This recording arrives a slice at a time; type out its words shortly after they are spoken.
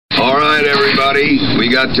right, everybody. We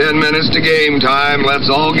got 10 minutes to game time. Let's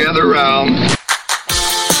all gather round.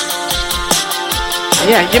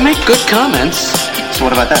 Yeah, you make good comments. So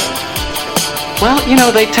what about that? Well,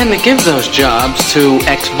 they tend to give those jobs to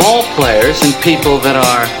ex-ball players and people that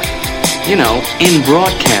are, in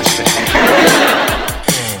broadcasting.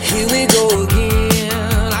 Here we go again.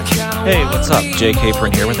 Hey, what's up? Jay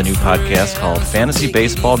Capron here with a new podcast called Fantasy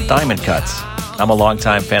Baseball Diamond Cuts. I'm a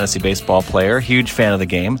longtime fantasy baseball player, huge fan of the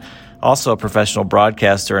game, also a professional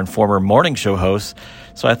broadcaster and former morning show host,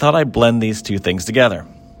 so I thought I'd blend these two things together.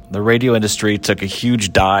 The radio industry took a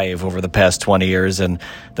huge dive over the past 20 years, and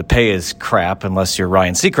the pay is crap unless you're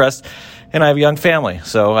Ryan Seacrest, and I have a young family,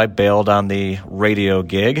 so I bailed on the radio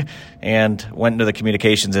gig and went into the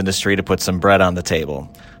communications industry to put some bread on the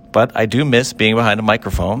table. But I do miss being behind a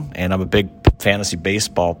microphone, and I'm a big fantasy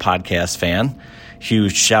baseball podcast fan.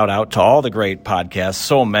 Huge shout out to all the great podcasts,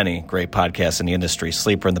 so many great podcasts in the industry.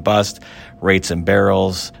 Sleeper and the Bust, Rates and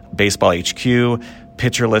Barrels, Baseball HQ,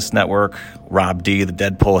 Pitcher List Network, Rob D, the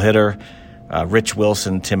Deadpool hitter, Rich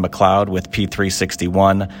Wilson, Tim McLeod with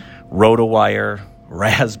P361, RotoWire,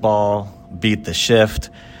 Razzball, Beat the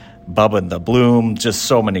Shift, Bubba and the Bloom, just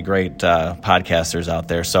so many great podcasters out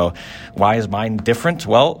there. So why is mine different?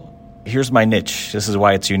 Well, here's my niche. This is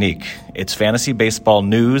why it's unique. It's fantasy baseball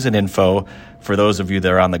news and info for those of you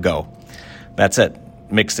that are on the go. That's it.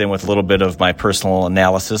 Mixed in with a little bit of my personal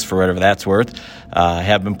analysis for whatever that's worth. I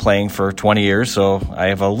have been playing for 20 years, so I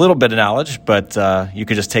have a little bit of knowledge, but you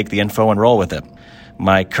could just take the info and roll with it.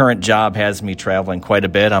 My current job has me traveling quite a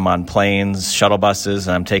bit. I'm on planes, shuttle buses,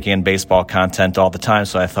 and I'm taking in baseball content all the time.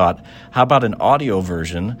 So I thought, how about an audio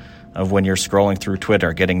version of when you're scrolling through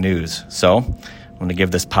Twitter getting news? So I'm going to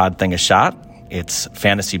give this pod thing a shot. It's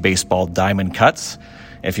Fantasy Baseball Diamond Cuts.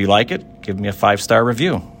 If you like it, give me a 5-star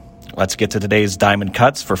review. Let's get to today's Diamond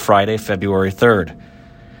Cuts for Friday, February 3rd.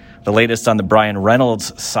 The latest on the Brian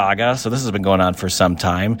Reynolds saga. So this has been going on for some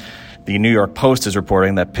time. The New York Post is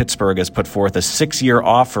reporting that Pittsburgh has put forth a 6-year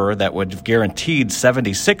offer that would have guaranteed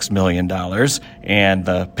 $76 million. And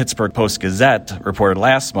the Pittsburgh Post-Gazette reported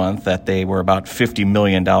last month that they were about $50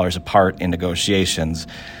 million apart in negotiations.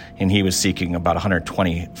 And he was seeking about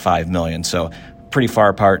 $125 million. So pretty far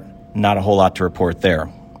apart, not a whole lot to report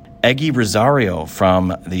there. Eggy Rosario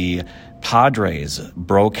from the Padres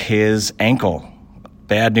broke his ankle.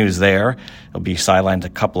 Bad news there. He'll be sidelined a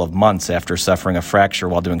couple of months after suffering a fracture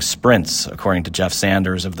while doing sprints, according to Jeff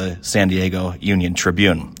Sanders of the San Diego Union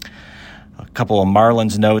Tribune. A couple of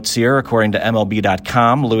Marlins notes here. According to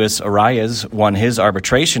MLB.com, Luis Arias won his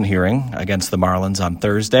arbitration hearing against the Marlins on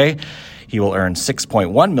Thursday. He will earn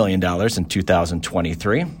 $6.1 million in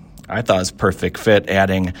 2023. I thought it was a perfect fit,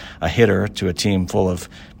 adding a hitter to a team full of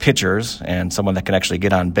pitchers and someone that can actually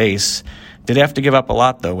get on base. Did have to give up a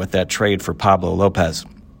lot, though, with that trade for Pablo Lopez.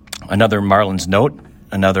 Another Marlins note,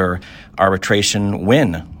 another arbitration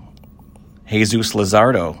win. Jesus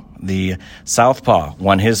Luzardo, the Southpaw,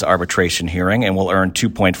 won his arbitration hearing and will earn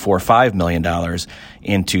 $2.45 million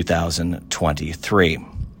in 2023.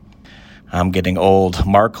 I'm getting old.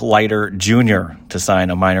 Mark Leiter Jr. to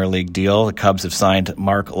sign a minor league deal. The Cubs have signed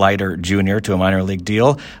Mark Leiter Jr. to a minor league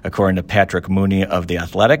deal, according to Patrick Mooney of The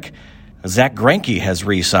Athletic. Zach Greinke has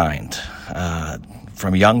re-signed.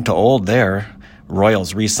 From young to old there,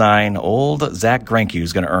 Royals re-sign old Zach Greinke,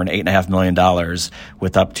 who's going to earn $8.5 million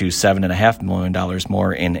with up to $7.5 million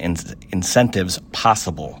more in incentives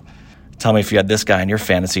possible. Tell me if you had this guy on your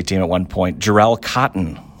fantasy team at one point. Jarrell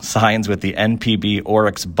Cotton signs with the NPB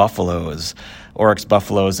Oryx Buffaloes. Oryx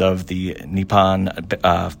Buffaloes of the Nippon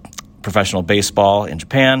Professional Baseball in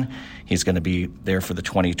Japan. He's going to be there for the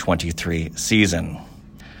 2023 season.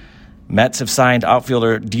 Mets have signed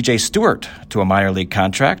outfielder DJ Stewart to a minor league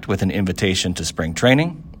contract with an invitation to spring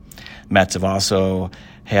training. Mets have also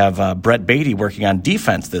have Brett Beatty working on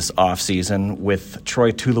defense this offseason with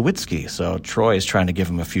Troy Tulowitzki. So Troy is trying to give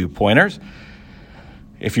him a few pointers.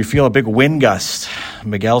 If you feel a big wind gust,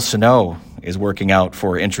 Miguel Sano is working out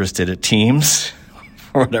for interested teams,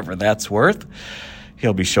 for whatever that's worth.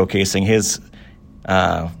 He'll be showcasing his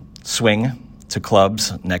swing to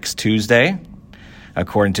clubs next Tuesday,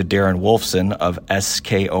 according to Darren Wolfson of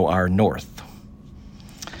SKOR North.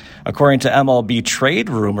 According to MLB trade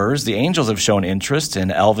rumors, the Angels have shown interest in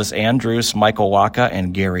Elvis Andrus, Michael Wacha,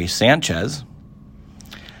 and Gary Sanchez.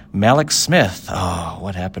 Malik Smith. Oh,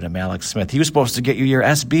 what happened to Malik Smith? He was supposed to get you your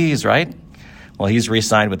SBs, right? Well, he's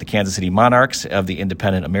re-signed with the Kansas City Monarchs of the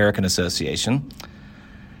Independent American Association.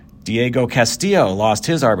 Diego Castillo lost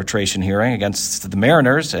his arbitration hearing against the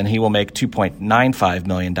Mariners, and he will make $2.95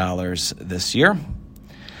 million this year.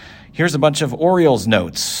 Here's a bunch of Orioles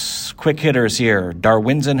notes. Quick hitters here.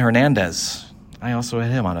 Darwinzon Hernandez I also had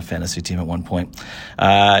him on a fantasy team at one point.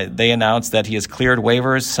 They announced that he has cleared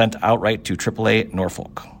waivers sent outright to AAA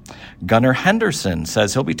Norfolk. Gunnar Henderson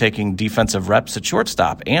says he'll be taking defensive reps at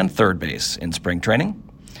shortstop and third base in spring training.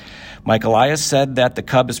 Mike Elias said that the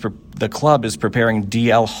club is preparing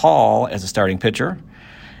DL Hall as a starting pitcher,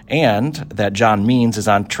 and that John Means is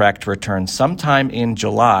on track to return sometime in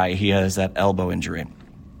July. He has that elbow injury.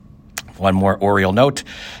 One more Oriole note,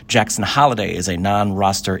 Jackson Holliday is a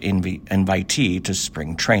non-roster invitee to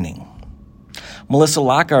spring training. Melissa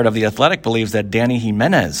Lockhart of The Athletic believes that Danny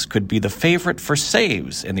Jimenez could be the favorite for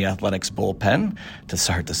saves in the Athletics bullpen to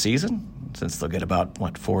start the season, since they'll get about,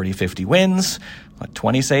 40, 50 wins,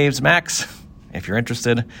 20 saves max. If you're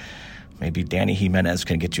interested, maybe Danny Jimenez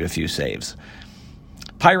can get you a few saves.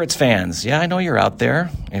 Pirates fans, yeah, I know you're out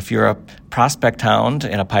there. If you're a prospect hound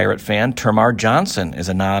and a Pirate fan, Termarr Johnson is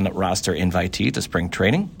a non-roster invitee to spring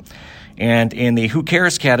training. And in the Who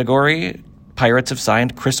Cares category, Pirates have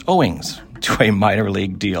signed Chris Owings to a minor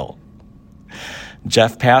league deal.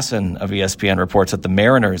 Jeff Passan of ESPN reports that the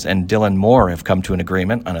Mariners and Dylan Moore have come to an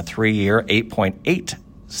agreement on a 3-year,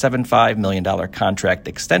 $8.875 million contract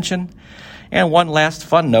extension. And one last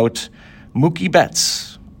fun note, Mookie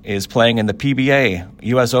Betts is playing in the PBA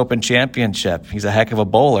U.S. Open Championship. He's a heck of a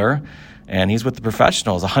bowler, and he's with the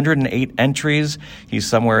professionals. 108 entries. He's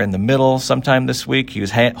somewhere in the middle sometime this week. He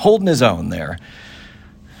was holding his own there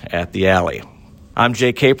at the Alley. I'm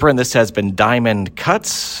Jay Caper, and this has been Diamond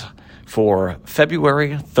Cuts for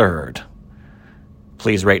February 3rd.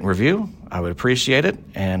 Please rate and review. I would appreciate it,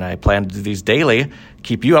 and I plan to do these daily.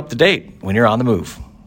 Keep you up to date when you're on the move.